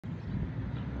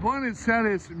Buenos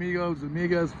Aires, amigos,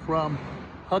 amigas, from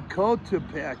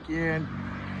Jocotepec, and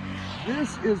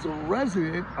this is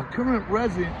a current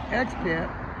resident expat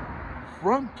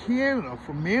from Canada,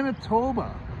 from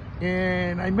Manitoba.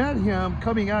 And I met him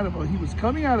he was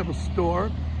coming out of a store.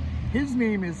 His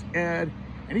name is Ed,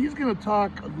 and he's gonna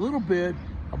talk a little bit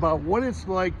about what it's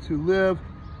like to live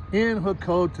in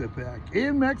Jocotepec,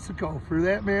 in Mexico for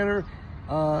that matter.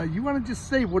 You wanna just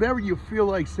say whatever you feel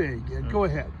like saying, Ed. Go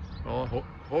ahead. Well,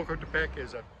 Jocotepec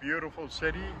is a beautiful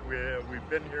city. We've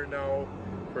been here now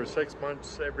for 6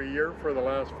 months every year for the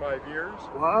last 5 years.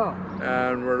 Wow.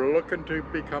 And we're looking to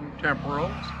become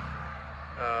temporals.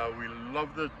 We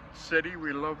love the city,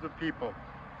 we love the people,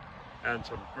 and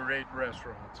some great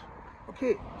restaurants.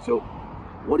 Okay, so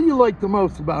what do you like the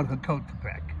most about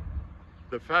Jocotepec?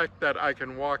 The fact that I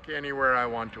can walk anywhere I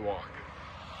want to walk.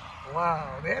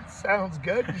 Wow, that sounds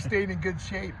good. You're staying in good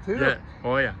shape too. Yeah.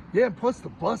 Oh yeah. Yeah, plus the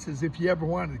buses, if you ever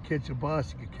wanted to catch a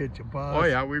bus, you could catch a bus. Oh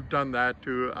yeah, we've done that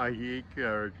to Ajic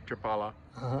or Chapala.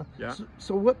 Yeah.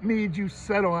 So what made you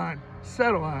settle on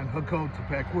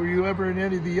Jocotepec? Were you ever in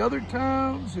any of the other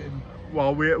towns?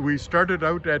 Well, we started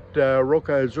out at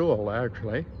Roca Azul,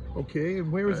 actually. Okay,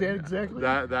 and where is that exactly?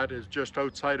 That is just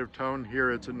outside of town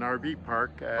here. It's an RV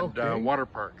park and water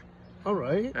park. All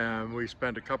right. And we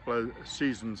spent a couple of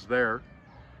seasons there.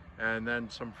 And then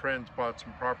some friends bought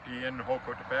some property in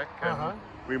Jocotepec, and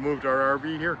we moved our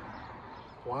RV here.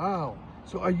 Wow.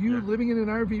 So are you living in an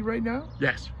RV right now?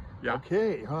 Yes. Yeah.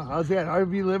 Okay. How's that?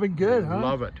 RV living good, huh?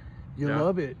 Love it. You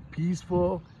love it.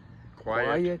 Peaceful.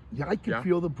 Quiet. Yeah, I can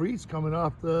feel the breeze coming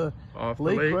off the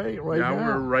lake. Right now. Yeah,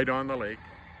 we're right on the lake.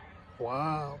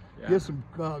 Wow. Yeah. You have some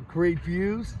great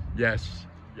views. Yes.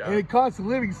 Yeah. And the cost of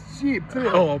living is cheap too.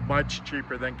 Oh, much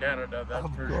cheaper than Canada,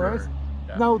 that's for sure.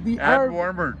 Yeah. Now the and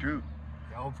warmer too.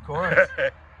 Yeah, of course.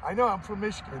 I know, I'm from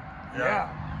Michigan. Yeah.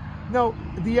 Now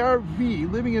the RV,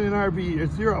 living in an RV,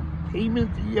 is there a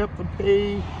payment that you have to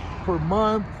pay per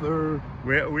month, or?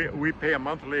 We pay a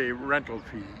monthly rental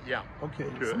fee. Yeah. Okay.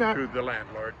 To the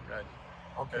landlord.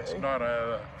 Okay. It's not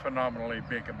a phenomenally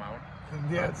big amount.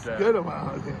 Yeah, it's a good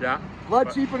amount. Yeah. A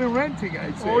lot cheaper than renting,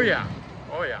 I'd say. Oh yeah.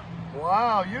 Oh yeah.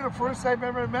 Wow, you're the first I've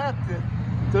ever met that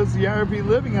does the RV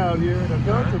living out here in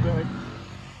Jocotepec.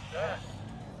 Yeah.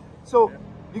 So,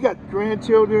 you got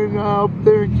grandchildren up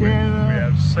there in Canada? We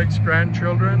have 6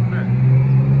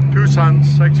 grandchildren, 2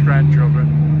 sons, 6 grandchildren.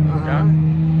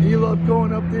 Yeah. You love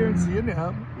going up there and seeing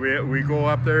them? We go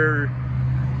up there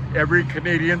every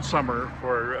Canadian summer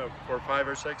for 5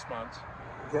 or 6 months.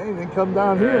 Okay, then come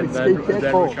down here and then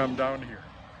cold. We come down here.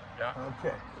 Yeah.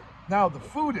 Okay. Now the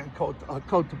food in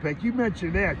Jocotepec, you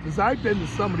mentioned that, because I've been to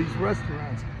some of these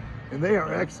restaurants and they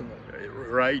are excellent.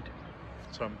 Right.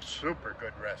 Some super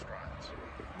good restaurants.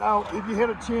 Now, have you had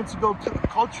a chance to go to the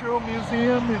Cultural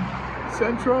Museum in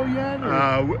Centro yet?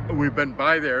 We've been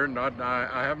by there.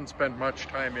 I haven't spent much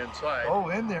time inside. Oh,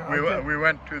 in there. We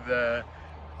went to the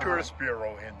tourist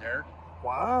bureau in there.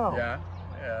 Wow.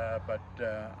 Yeah. But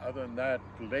other than that,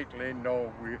 lately,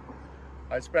 no.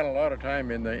 I spent a lot of time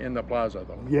in the plaza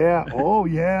though. Yeah. Oh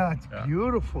yeah. It's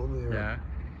beautiful there. Yeah.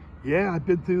 Yeah, I've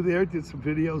been through there, did some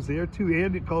videos there too,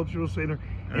 and the cultural center,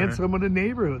 and some of the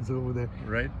neighborhoods over there.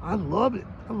 Right. I love it.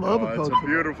 I love it. It's a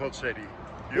beautiful city.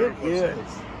 Beautiful city.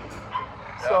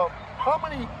 So, how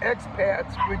many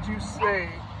expats would you say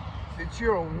that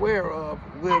you're aware of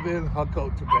live in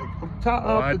Jocotepec?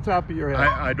 Off the top of your head.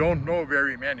 I don't know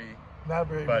very many. Not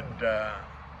very many. But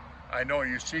I know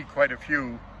you see quite a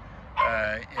few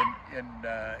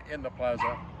in the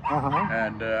plaza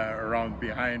and around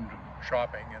behind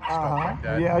shopping and stuff like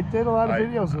that. Yeah, I did a lot of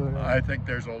videos of that. I think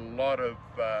there's a lot of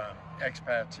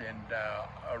expats in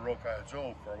Roca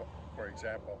Azul, for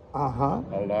example. A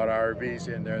lot of RVs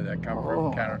in there that come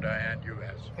from Canada and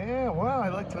U.S. Yeah, well, I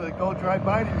like to go drive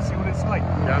by there and see what it's like.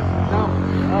 Yeah.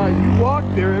 Now, you walk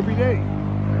there every day?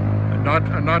 Not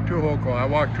to Joco. I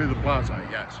walk to the plaza.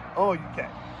 Yes. Oh, you can.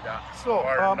 Yeah. So,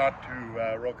 or not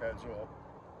to Roca Azul.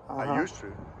 I used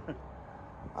to.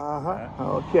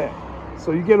 Okay.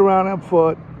 So you get around on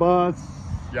foot, bus.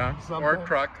 Yeah. Or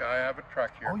truck. I have a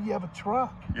truck here. Oh, you have a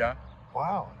truck? Yeah.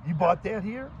 Wow. You bought that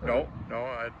here? No.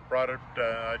 I brought it.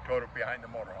 I towed it behind the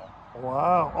motorhome.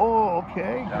 Wow. Oh,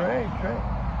 okay. Great.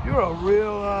 You're a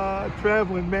real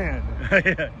traveling man.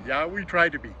 Yeah, we try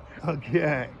to be.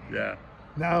 Okay. Yeah.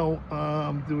 Now,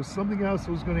 there was something else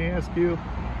I was going to ask you.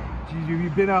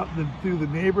 You've been out through the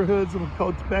neighborhoods of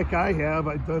Jocotepec? I have.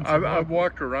 I've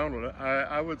walked around with it.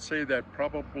 I would say that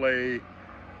probably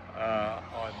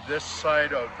On this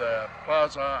side of the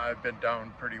plaza, I've been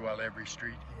down pretty well every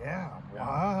street. Yeah,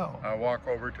 wow. I walk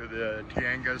over to the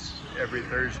Tiangas every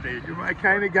Thursday. You're my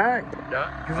kind of guy.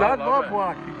 Yeah. Because I love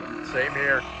walking. Same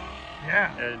here.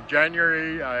 Yeah. In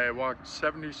January, I walked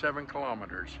 77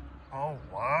 kilometers. Oh,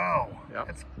 wow. Yep.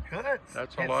 That's good.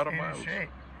 That's a lot of miles. Shape.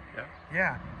 Yeah.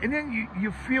 Yeah. And then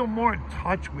you feel more in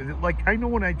touch with it. Like, I know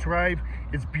when I drive,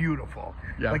 it's beautiful.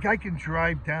 Yeah. Like, I can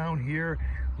drive down here,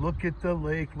 look at the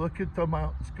lake, look at the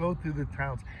mountains, go through the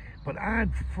towns. But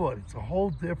on foot, it's a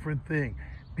whole different thing.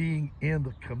 Being in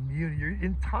the community, you're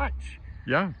in touch.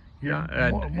 Yeah. Yeah.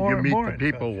 And you meet the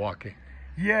people walking.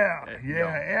 Yeah.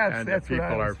 Yeah. And that's the people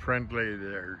what are friendly.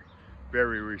 They're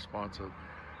very responsive.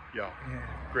 Yeah.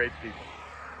 Great people.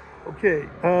 Okay.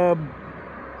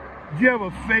 Do you have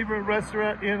a favorite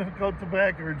restaurant in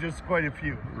Jocotepec, or just quite a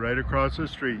few? Right across the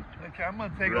street. Okay, I'm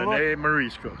going to take a look. Rene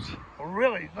Marisco's. Oh,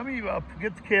 really? Let me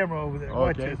get the camera over there. Okay.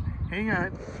 Watch this. Hang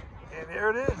on. And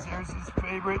there it is. There's his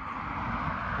favorite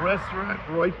restaurant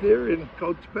right there in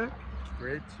Jocotepec.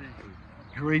 Great seafood.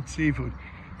 Great seafood.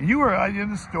 And you were out in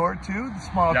the store too, the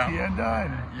small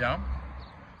tienda. Yeah.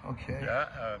 Okay.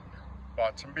 Yeah.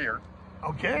 Bought some beer.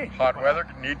 Okay. Hot weather,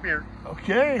 need beer.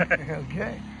 Okay.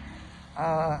 Okay.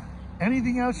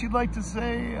 Anything else you'd like to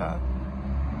say?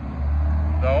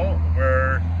 No,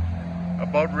 we're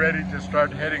about ready to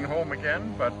start heading home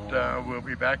again, but we'll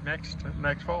be back next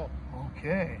fall.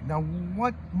 Okay. Now,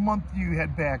 what month do you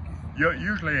head back in?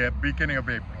 Usually at beginning of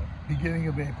April. Beginning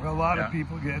of April. A lot of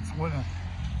people get when a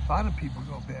lot of people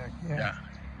go back. Yeah.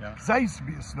 Because I used to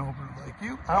be a snowbird like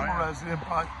you. I'm a resident,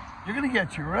 but you're going to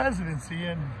get your residency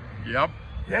in. Yep.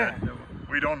 Yeah.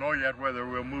 We don't know yet whether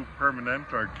we'll move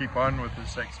permanent or keep on with the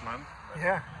 6 month.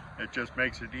 Yeah. It just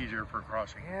makes it easier for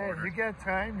crossing the border. You got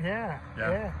time. Yeah.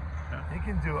 You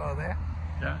can do all that.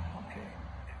 Yeah.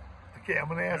 Okay, I'm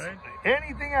going to ask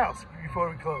anything else before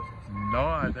we close this. No,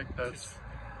 I think that's... Just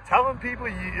telling people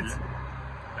it's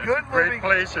good a great living.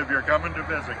 place if you're coming to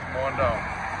visit. Come on down.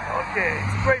 Okay,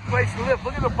 it's a great place to live.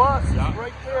 Look at the bus. It's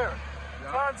right there.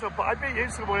 Yeah. Tons of I bet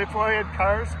used to before I had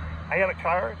cars, I had a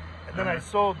car, and then I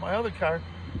sold my other car,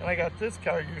 and I got this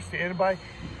car you're standing by.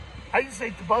 I used to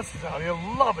take the buses out here.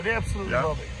 Love it. Absolutely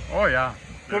love it. Oh, yeah.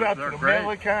 Go out to the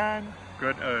Melicon.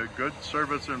 Good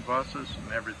service and buses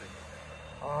and everything.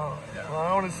 Oh, well,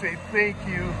 I want to say thank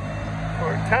you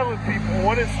for telling people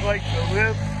what it's like to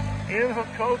live in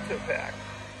Jocotepec.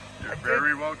 You're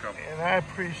very welcome. And I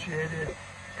appreciate it.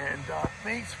 And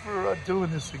thanks for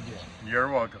doing this again.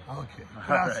 You're welcome. Okay.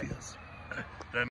 Gracias.